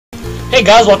Hey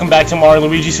guys, welcome back to Mario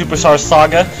Luigi Superstar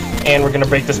Saga, and we're gonna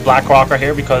break this black rock right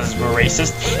here because we're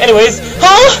racist. Anyways,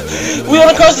 we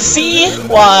wanna cross the sea?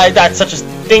 Why, that such a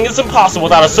thing is impossible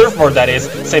without a surfboard, that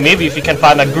is. Say maybe if you can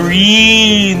find a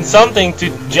green something to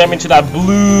jam into that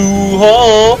blue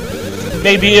hole,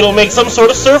 maybe it'll make some sort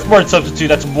of surfboard substitute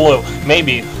that's blue.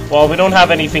 Maybe. Well, we don't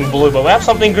have anything blue, but we have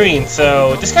something green,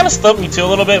 so this kind of stumped me too a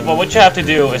little bit, but what you have to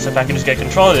do is, if I can just get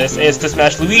control of this, is to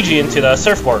smash Luigi into the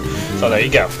surfboard. So there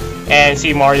you go. And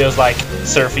see Mario's like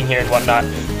surfing here and whatnot.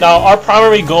 Now, our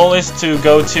primary goal is to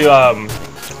go to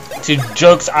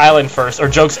Joke's Island first, or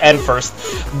Joke's End first,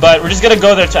 but we're just gonna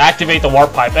go there to activate the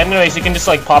warp pipe. Anyways, you can just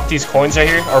like pop these coins right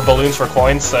here, or balloons for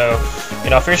coins, so, you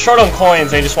know, if you're short on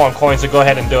coins and you just want coins, so go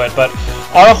ahead and do it, but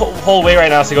our whole way right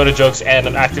now is to go to Joke's End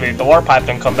and activate the warp pipe,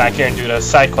 and come back here and do the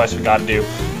side quest we gotta do.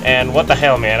 And what the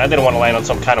hell, man, I didn't want to land on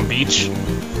some kind of beach.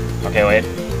 Okay, wait.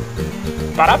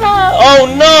 Oh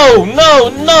no, no,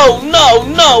 no, no,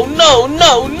 no, no,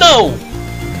 no, no!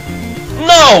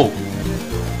 No!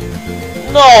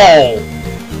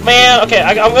 No! Man, okay,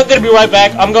 I'm gonna be right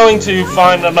back. I'm going to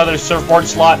find another surfboard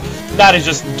slot. That is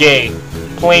just gay.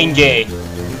 Plain gay.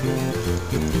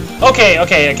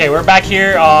 Okay, we're back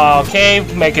here. Okay,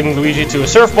 making Luigi to a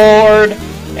surfboard.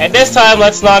 And this time,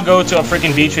 let's not go to a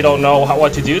freaking beach we don't know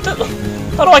what to do.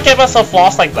 How do I get myself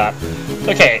lost like that?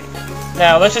 Okay,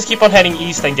 now let's just keep on heading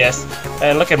east, I guess.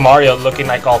 And look at Mario looking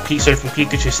like all surfing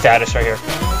Pikachu status right here.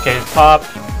 Okay, pop.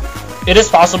 It is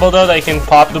possible though that you can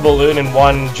pop the balloon in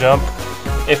one jump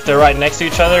if they're right next to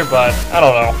each other, but I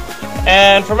don't know.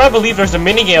 And from what I believe, there's a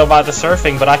minigame about the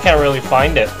surfing, but I can't really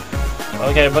find it.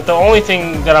 Okay, but the only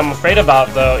thing that I'm afraid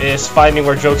about though is finding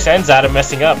where Joke's End's at and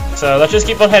messing up. So let's just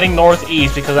keep on heading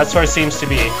northeast because that's where it seems to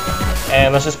be.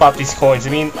 And let's just pop these coins. I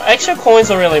mean, extra coins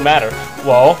don't really matter.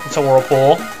 Whoa, it's a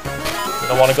whirlpool. You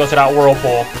don't want to go to that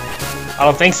whirlpool. I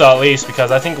don't think so, at least,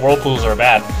 because I think whirlpools are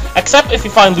bad. Except if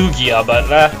you find Lugia,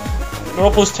 but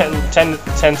whirlpools tend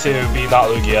to be not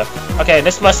Lugia. Okay,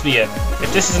 this must be it.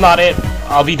 If this is not it,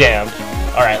 I'll be damned.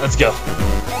 Alright, let's go.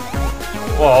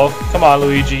 Whoa, come on,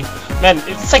 Luigi. Man,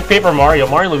 it's like Paper Mario.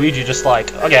 Mario and Luigi just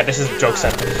like... Okay, this is Joke's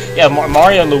End. Yeah,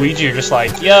 Mario and Luigi are just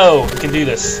like, yo, we can do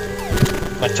this.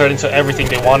 Like, turn into everything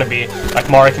they want to be. Like,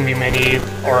 Mario can be mini,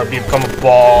 or become a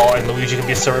ball, and Luigi can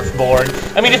be a surfboard.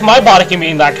 I mean, if my body can be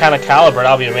in that kind of caliber,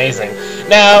 that'll be amazing.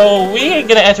 Now, we're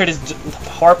gonna enter this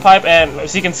warp pipe, and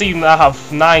as you can see, we now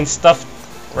have 9 stuff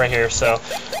right here, so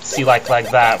see, like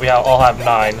that, we all have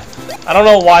 9. I don't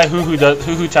know why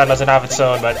Hoo Town doesn't have its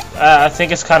own, but I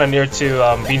think it's kind of near to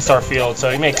Beanstar Field, so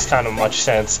it makes kind of much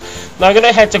sense. Now I'm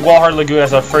gonna head to Guahar Lagoon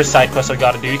as our first side quest we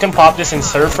gotta do. You can pop this in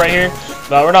surf right here,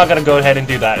 but we're not gonna go ahead and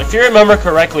do that. If you remember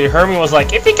correctly, Hermie was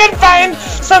like, if you can find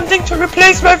something to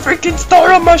replace my freaking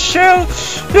star on my shell,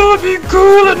 it would be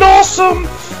cool and awesome.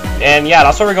 And yeah,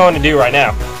 that's what we're going to do right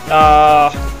now.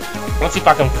 Let's see if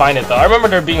I can find it though. I remember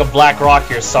there being a black rock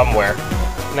here somewhere.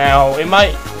 Now, it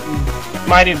might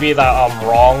be that I'm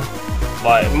wrong,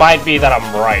 but it might be that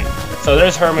I'm right. So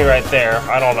there's Hermie right there.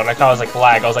 I don't know, that kind of was like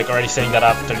lag. I was like already setting that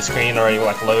up to the screen, already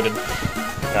like loaded.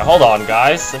 Now hold on,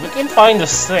 guys. So we can find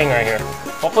this thing right here.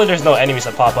 Hopefully there's no enemies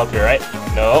that pop up here, right?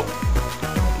 No.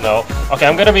 No. Okay,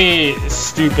 I'm gonna be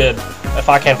stupid if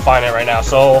I can't find it right now,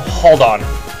 so hold on.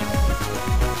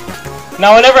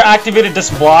 Now I never activated this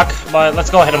block, but let's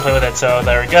go ahead and play with it, so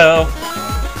there we go.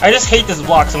 I just hate this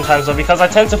block sometimes though, because I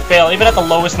tend to fail even at the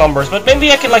lowest numbers, but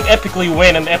maybe I can like epically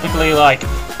win and epically like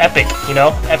epic, you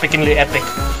know? Epically epic.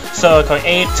 So okay,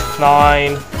 8,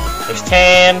 9, there's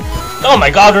 10. Oh my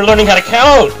god, we're learning how to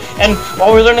count! And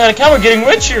while we're learning how to count, we're getting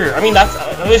richer! I mean, I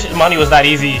wish money was that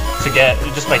easy to get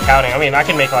just by counting. I mean, I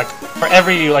can make like, for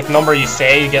every like number you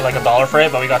say, you get like $1 for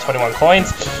it, but we got 21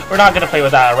 coins. We're not gonna play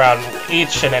with that around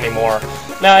each and anymore.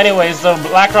 Now anyways, the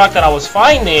black rock that I was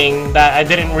finding that I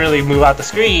didn't really move out the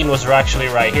screen was actually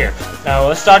right here. Now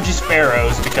let's dodge these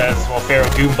pharaohs because, well, pharaoh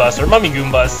Goombas or mummy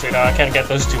Goombas, you know, I can't get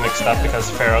those two mixed up because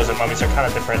pharaohs and mummies are kind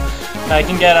of different. Now I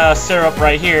can get a syrup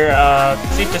right here.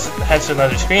 See if this heads to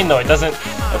another screen. No, it doesn't.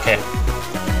 Okay.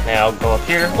 Now go up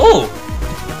here. Ooh!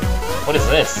 What is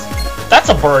this? That's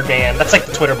a bird, man. That's like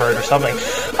the Twitter bird or something.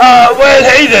 Well,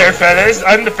 hey there, fellas.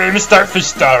 I'm the famous Starfish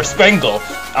Star Spangle.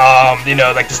 You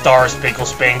know, like the Star Spangle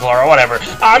Spangler or whatever.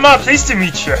 I'm pleased to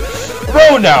meet you.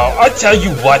 Bro, now, I'll tell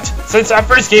you what. Since I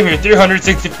first came here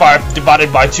 365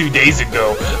 divided by 2 days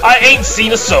ago, I ain't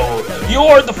seen a soul. You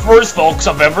are the first folks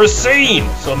I've ever seen.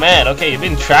 So, man, okay, you've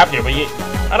been trapped here, but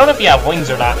I don't know if you have wings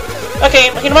or not. Okay,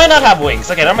 he might not have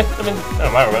wings. Okay, I don't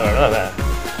know that.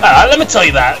 Let me tell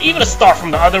you that. Even a star from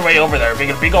the other way over there,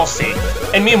 big ol' sea.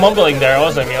 And me mumbling there, I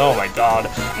was like, oh my god.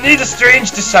 Need a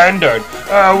strange descendant.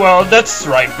 Well, that's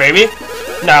right, baby.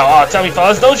 Now, tell me,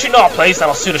 fellas, don't you know a place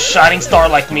that'll suit a shining star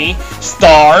like me?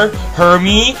 Star?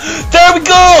 Hermie? There we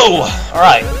go!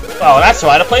 Alright. Oh, that's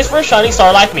right, a place for a shining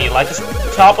star like me, like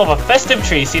the top of a festive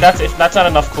tree. See, that's not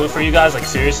enough clue for you guys, like,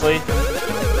 seriously?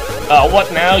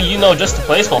 What now? You know just the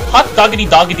place? Well, hot doggity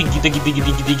doggity diggy diggy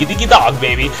diggy diggy diggy dog,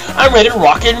 baby. I'm ready to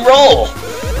rock and roll!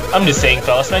 I'm just saying,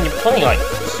 fellas, man, you're playing, like,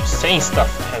 saying stuff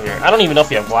heavier. I don't even know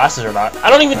if you have glasses or not. I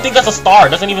don't even think that's a star. It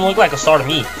doesn't even look like a star to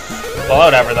me. Well,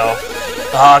 whatever, though.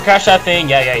 Crash that thing,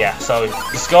 yeah. So,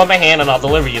 just go in my hand and I'll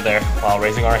deliver you there while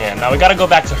raising our hand. Now, we gotta go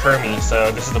back to Hermie,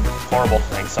 so this is the horrible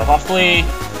thing. So, hopefully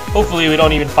we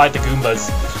don't even fight the Goombas.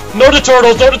 No the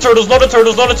turtles, no the turtles, no the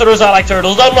turtles, no the turtles, I like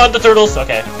turtles, don't want the turtles!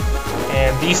 Okay.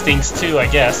 And these things too, I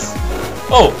guess.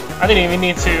 Oh, I didn't even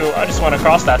need to, I just want to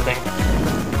cross that thing.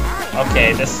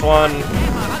 Okay, this one...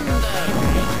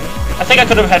 I think I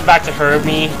could have head back to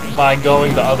Hermie by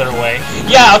going the other way.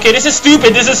 Yeah, okay, this is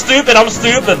stupid, I'm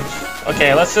stupid!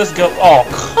 Okay, let's just go. Oh,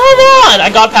 come on!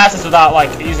 I got past this without, like,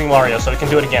 using Mario, so we can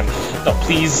do it again. No,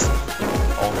 please.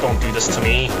 Oh, don't do this to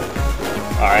me.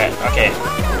 Alright, okay.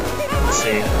 Let's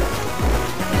see.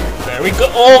 There we go.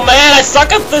 Oh, man, I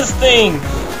suck at this thing!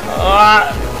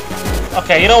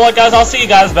 Okay, you know what, guys? I'll see you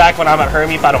guys back when I'm at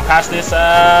Hermie if I don't pass this.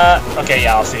 Okay,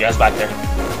 yeah, I'll see you guys back there.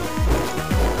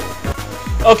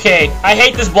 Okay, I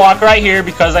hate this block right here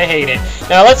because I hate it.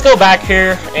 Now let's go back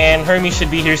here, and Hermie should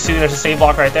be here soon. There's a save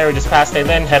block right there. We just passed it, and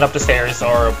then head up the stairs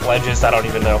or ledges. I don't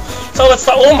even know. So let's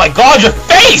start. Oh my God, your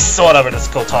face! So whatever. Let's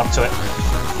go talk to it.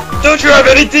 Don't you have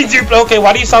anything to? Okay,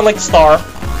 why do you sound like a star?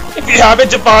 If you happen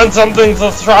to find something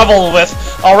to travel with,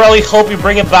 I'll really hope you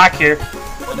bring it back here.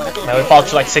 Now we fought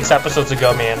you like 6 episodes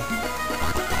ago, man.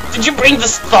 Did you bring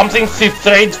this something to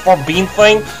trade for bean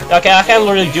thing? Okay, I can't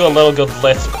really do a little good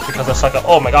list because I suck at.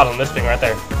 Oh my God, on this thing right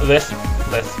there. This,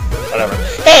 whatever.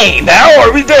 Hey, now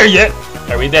are we there yet?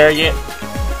 Are we there yet?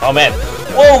 Oh man.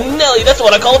 Whoa, Nelly, that's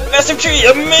what I call a festive tree.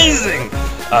 Amazing.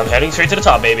 I'm heading straight to the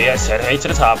top, baby. I said hey to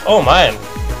the top. Oh man.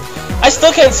 I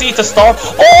still can't see it's a star.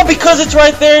 Oh, because it's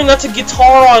right there and that's a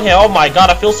guitar on here. Oh my God,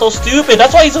 I feel so stupid.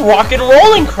 That's why he's a rock and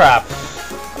rolling crap.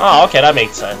 Oh, okay, that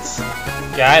makes sense.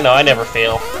 Yeah, I know, I never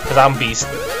fail, because I'm Beast.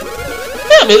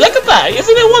 Yeah, man, look at that,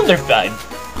 isn't it wonderful?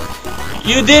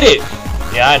 You did it!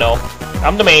 Yeah, I know.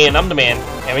 I'm the man.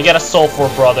 And we got a Sulfur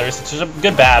Brothers, which is a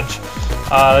good badge.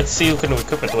 Let's see who can we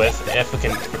equip it with,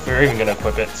 if we're even gonna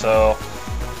equip it. So,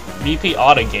 BP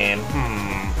Auto Gain,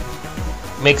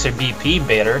 makes her BP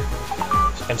better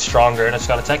and stronger, and it's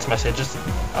got a text message.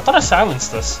 I thought I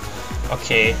silenced this.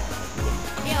 Okay,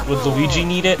 would Luigi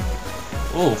need it?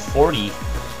 Ooh, 40.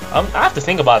 I have to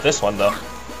think about this one though.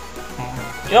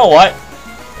 You know what?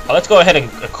 Let's go ahead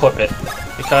and equip it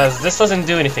because this doesn't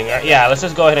do anything. Yeah, let's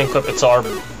just go ahead and equip it so our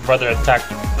brother attack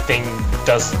thing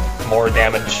does more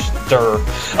damage. Durr.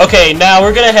 Okay, now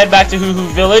we're gonna head back to Hoo Hoo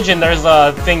Village, and there's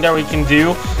a thing that we can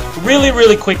do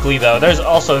really quickly though. There's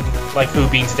also like Hoo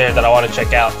Beans there that I want to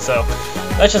check out. So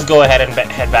let's just go ahead and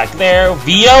head back there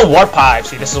via warp pipe.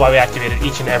 See, this is why we activated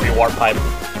each and every warp pipe.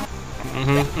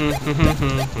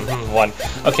 One.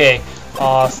 Okay.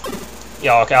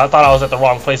 Yeah, okay, I thought I was at the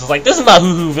wrong place. I was like, this is not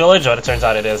Hoo Hoo Village, but it turns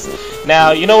out it is. Now,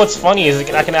 you know what's funny is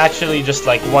I can actually just,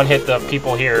 like, one-hit the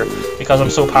people here because I'm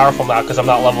so powerful now because I'm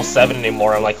not level 7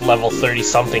 anymore. I'm, like, level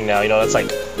 30-something now, you know? That's, like,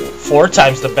 4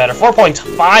 times the better.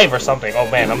 4.5 or something. Oh,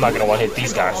 man, I'm not gonna one-hit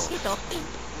these guys.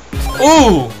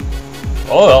 Ooh!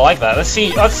 Oh, I like that. Let's see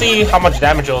how much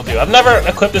damage it'll do. I've never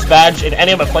equipped this badge in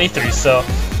any of my playthroughs, so...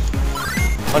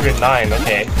 109,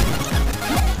 okay.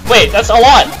 Wait, that's a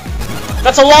lot!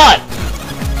 That's a lot!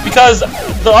 Because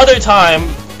the other time...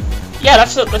 Yeah,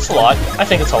 that's a lot. I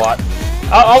think it's a lot.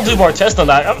 I'll do more tests on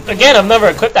that. Again, I've never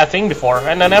equipped that thing before,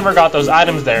 and I never got those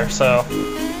items there, so...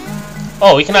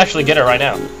 Oh, we can actually get it right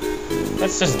now.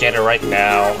 Let's just get it right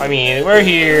now. I mean, we're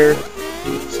here.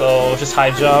 So, just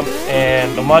high jump,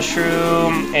 and the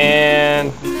mushroom,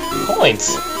 and...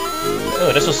 coins.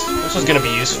 Oh, this was gonna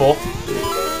be useful.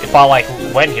 If I, like,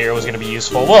 went here, it was gonna be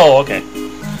useful. Whoa, okay.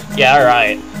 Yeah,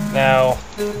 alright. Now,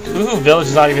 Hoo Hoo Village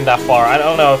is not even that far. I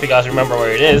don't know if you guys remember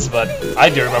where it is, but I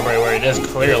do remember where it is,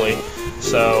 clearly.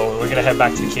 So, we're gonna head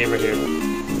back to the cave right here.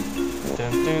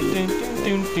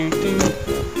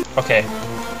 Okay.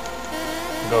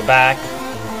 Go back,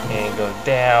 and go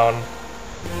down.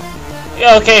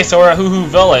 Yeah, okay, so we're at Hoo Hoo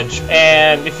Village,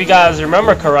 and if you guys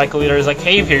remember correctly, there's a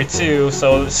cave here too,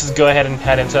 so let's just go ahead and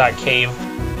head into that cave.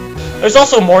 There's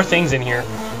also more things in here,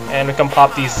 and we can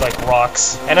pop these, like,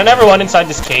 rocks. And I never went inside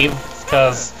this cave,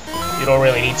 because you don't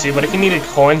really need to, but if you needed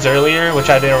coins earlier, which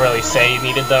I didn't really say you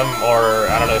needed them, or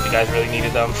I don't know if you guys really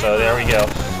needed them, so there we go.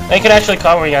 Now you can actually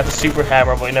come when you got the super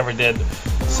hammer, but we never did,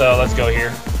 so let's go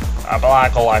here.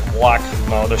 Black, I like black.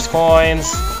 No, there's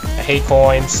coins. I hate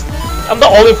coins. I'm the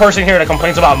only person here that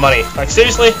complains about money. Like,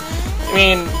 seriously? I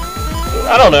mean,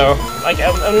 I don't know. Like,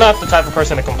 I'm not the type of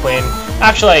person to complain.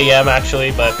 Actually, I am,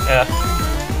 actually, but,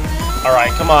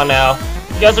 Alright, come on now.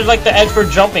 You guys are like the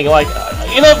expert jumping. Like,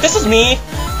 you know, if this is me,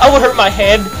 I would hurt my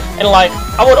head, and like,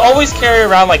 I would always carry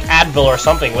around like Advil or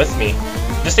something with me.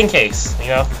 Just in case, you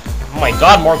know? Oh my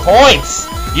god, more coins!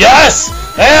 Yes!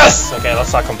 Yes! Okay,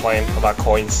 let's not complain about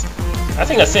coins. I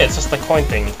think that's it, it's just the coin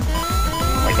thing.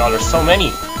 Oh my god, there's so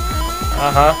many.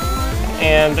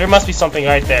 And there must be something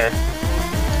right there.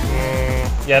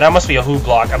 Yeah, that must be a who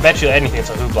block. I bet you anything's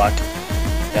a who block.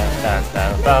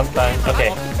 Okay.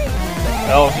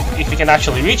 Well, if you can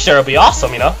actually reach there, it'll be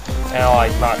awesome, you know? And I'll,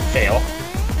 like, not fail.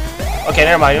 Okay,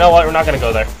 never mind. You know what? We're not gonna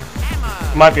go there.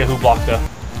 It might be a who block, though.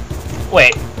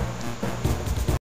 Wait.